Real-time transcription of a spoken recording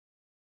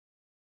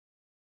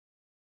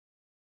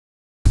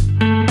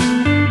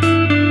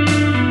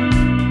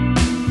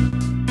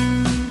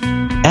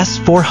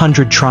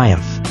S-400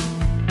 Triumph,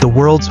 the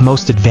world's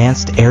most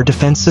advanced air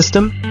defense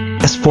system?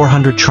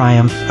 S-400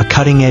 Triumph, a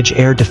cutting-edge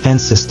air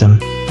defense system,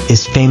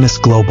 is famous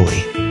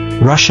globally.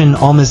 Russian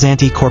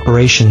Almaz-Antey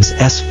Corporation's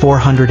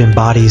S-400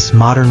 embodies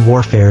modern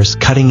warfare's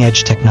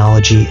cutting-edge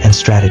technology and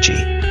strategy.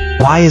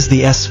 Why is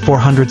the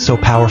S-400 so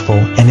powerful,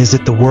 and is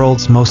it the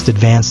world's most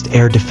advanced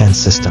air defense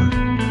system?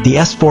 The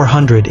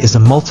S-400 is a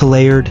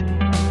multilayered,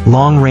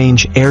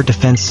 long-range air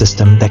defense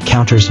system that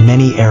counters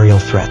many aerial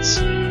threats.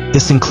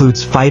 This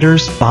includes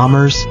fighters,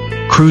 bombers,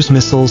 cruise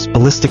missiles,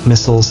 ballistic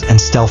missiles, and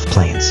stealth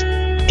planes.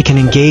 It can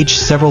engage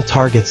several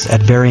targets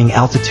at varying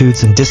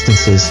altitudes and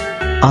distances,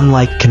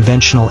 unlike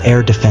conventional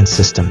air defense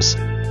systems.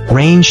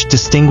 Range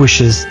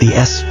distinguishes the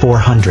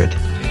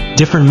S-400.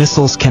 Different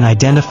missiles can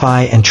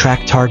identify and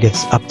track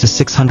targets up to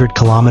 600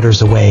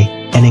 kilometers away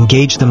and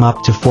engage them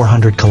up to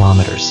 400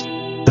 kilometers.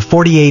 The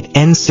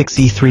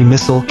 48N6E3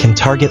 missile can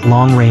target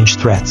long-range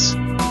threats,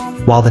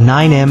 while the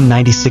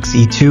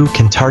 9M96E2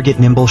 can target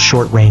nimble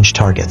short-range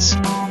targets.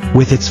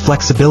 With its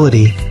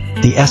flexibility,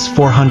 the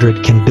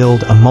S-400 can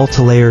build a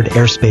multi-layered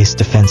airspace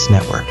defense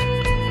network.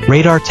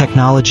 Radar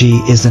technology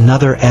is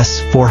another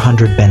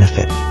S-400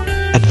 benefit.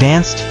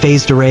 Advanced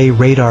phased array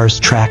radars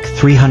track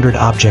 300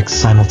 objects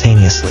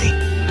simultaneously.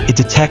 It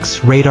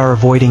detects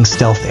radar-avoiding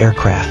stealth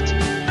aircraft.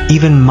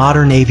 Even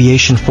modern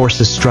aviation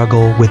forces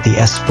struggle with the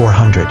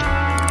S-400.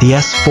 The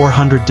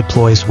S-400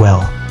 deploys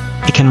well.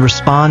 It can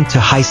respond to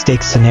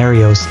high-stakes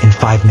scenarios in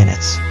 5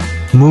 minutes.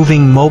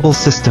 Moving mobile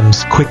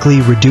systems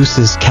quickly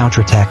reduces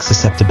counterattack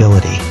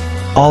susceptibility.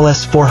 All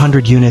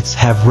S-400 units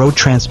have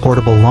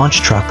road-transportable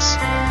launch trucks,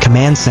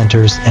 command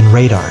centers, and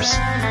radars.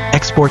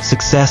 Export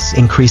success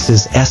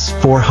increases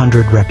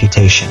S-400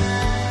 reputation.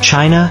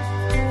 China,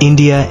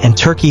 India, and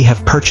Turkey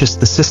have purchased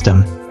the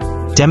system,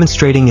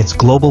 demonstrating its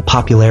global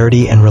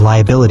popularity and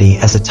reliability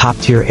as a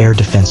top-tier air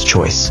defense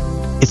choice.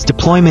 Its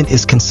deployment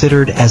is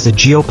considered as a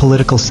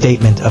geopolitical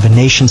statement of a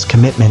nation's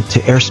commitment to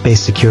airspace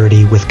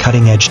security with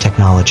cutting-edge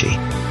technology.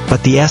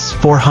 But the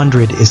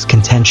S-400 is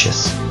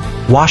contentious.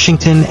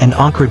 Washington and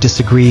Ankara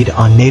disagreed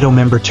on NATO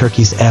member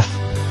Turkey's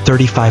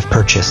F-35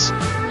 purchase,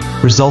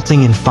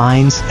 resulting in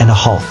fines and a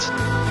halt.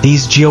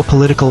 These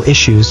geopolitical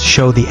issues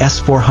show the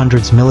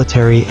S-400's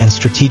military and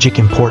strategic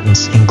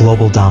importance in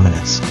global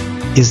dominance.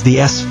 Is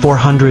the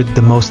S-400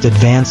 the most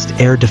advanced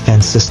air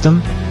defense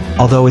system?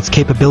 Although its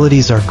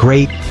capabilities are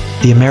great,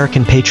 the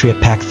American Patriot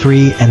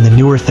PAC-3 and the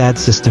newer THAAD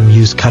system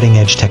use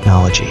cutting-edge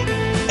technology.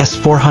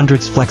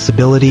 S-400's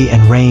flexibility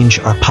and range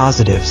are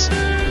positives,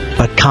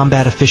 but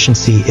combat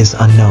efficiency is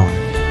unknown.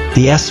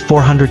 The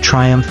S-400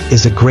 Triumph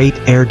is a great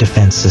air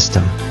defense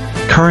system.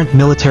 Current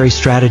military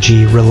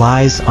strategy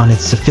relies on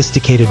its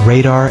sophisticated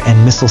radar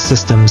and missile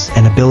systems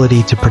and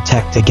ability to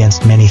protect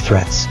against many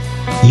threats.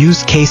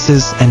 Use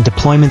cases and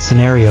deployment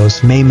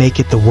scenarios may make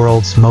it the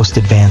world's most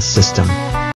advanced system.